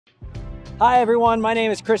Hi everyone, my name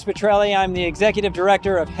is Chris Petrelli. I'm the Executive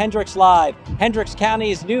Director of Hendricks Live, Hendricks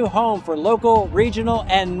County's new home for local, regional,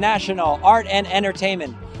 and national art and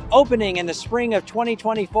entertainment, opening in the spring of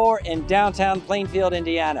 2024 in downtown Plainfield,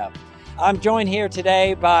 Indiana. I'm joined here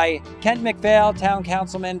today by Kent McPhail, Town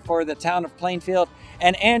Councilman for the Town of Plainfield,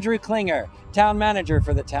 and Andrew Klinger, Town Manager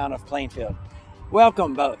for the Town of Plainfield.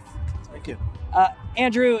 Welcome both. Thank you.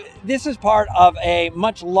 Andrew, this is part of a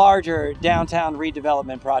much larger downtown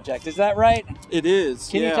redevelopment project, is that right? It is.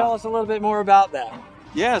 Can you tell us a little bit more about that?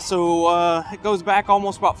 Yeah, so it goes back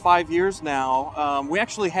almost about 5 years now. We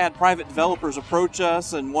actually had private developers approach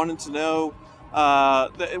us and wanted to know,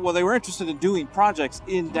 they were interested in doing projects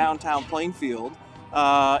in downtown Plainfield.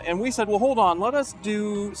 And we said, well, hold on, let us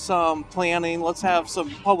do some planning. Let's have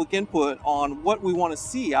some public input on what we want to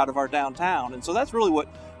see out of our downtown. And so that's really what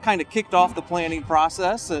kind of kicked off the planning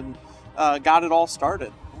process and got it all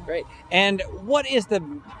started. Great. And what is the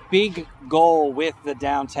big goal with the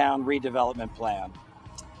downtown redevelopment plan?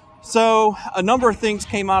 So a number of things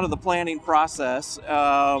came out of the planning process,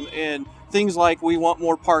 and things like we want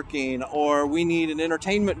more parking, or we need an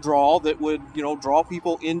entertainment draw that would, draw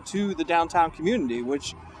people into the downtown community,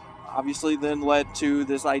 which obviously then led to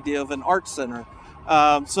this idea of an arts center.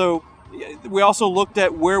 So we also looked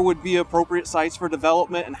at where would be appropriate sites for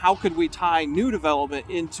development and how could we tie new development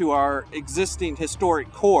into our existing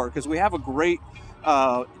historic core, because we have a great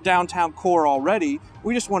downtown core already.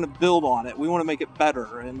 We just want to build on it. We want to make it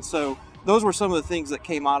better. And so those were some of the things that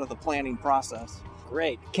came out of the planning process.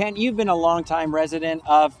 Great. Kent, you've been a longtime resident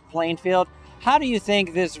of Plainfield. How do you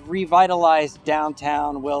think this revitalized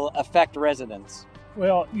downtown will affect residents?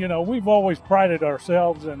 Well, we've always prided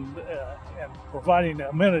ourselves in providing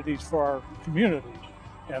amenities for our communities.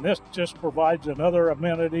 And this just provides another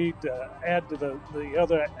amenity to add to the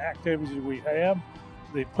other activities we have.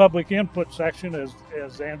 The public input section,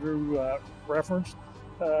 as Andrew referenced,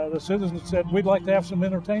 the citizens said, we'd like to have some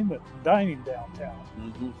entertainment, dining downtown.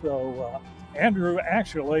 Mm-hmm. So Andrew,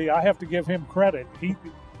 actually, I have to give him credit.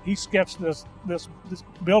 He sketched this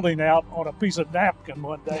building out on a piece of napkin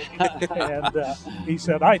one day, and he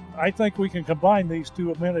said, I think we can combine these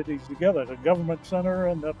two amenities together, the government center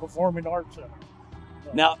and the performing arts center.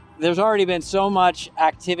 Now, there's already been so much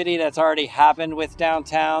activity that's already happened with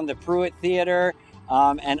downtown, the Pruitt Theater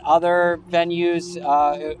and other venues,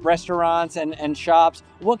 restaurants and shops.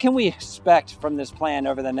 What can we expect from this plan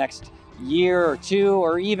over the next year or two,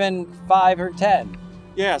 or even 5 or 10?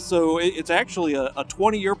 Yeah, so it's actually a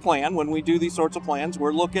 20-year plan. When we do these sorts of plans,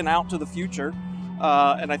 we're looking out to the future.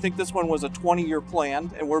 And I think this one was a 20-year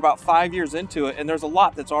plan, and we're about 5 years into it, and there's a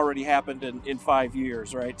lot that's already happened in 5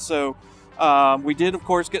 years, right? So we did, of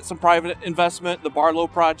course, get some private investment. The Barlow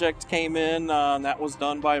project came in, and that was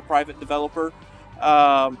done by a private developer.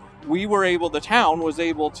 The town was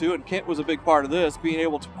able to, and Kent was a big part of this, being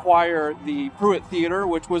able to acquire the Pruitt Theater,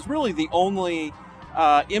 which was really the only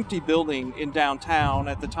empty building in downtown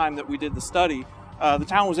at the time that we did the study. The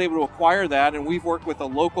town was able to acquire that, and we've worked with a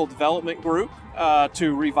local development group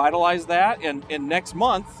to revitalize that. And next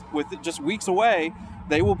month, with just weeks away,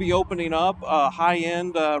 they will be opening up a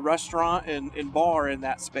high-end restaurant and bar in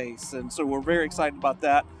that space. And so we're very excited about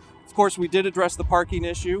that. Of course, we did address the parking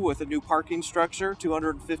issue with a new parking structure,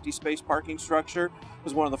 250 space parking structure. It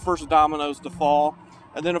was one of the first dominoes to fall.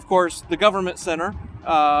 And then, of course, the government center,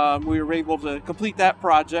 we were able to complete that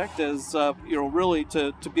project as, really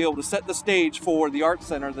to be able to set the stage for the art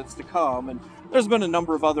center that's to come. And there's been a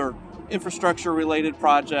number of other infrastructure-related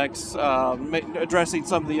projects addressing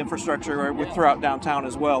some of the infrastructure throughout downtown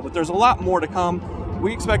as well. But there's a lot more to come.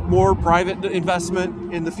 We expect more private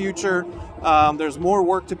investment in the future. There's more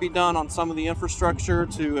work to be done on some of the infrastructure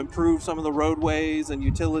to improve some of the roadways and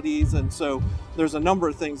utilities, and so there's a number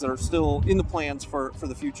of things that are still in the plans for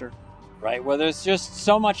the future. Right, well, there's just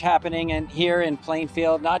so much happening here in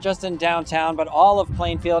Plainfield, not just in downtown, but all of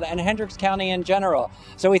Plainfield and Hendricks County in general.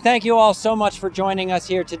 So we thank you all so much for joining us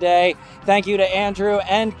here today. Thank you to Andrew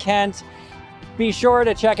and Kent. Be sure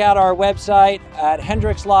to check out our website at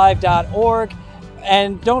hendrickslive.org.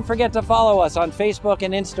 And don't forget to follow us on Facebook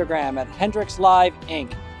and Instagram at Hendricks Live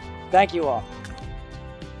Inc. Thank you all.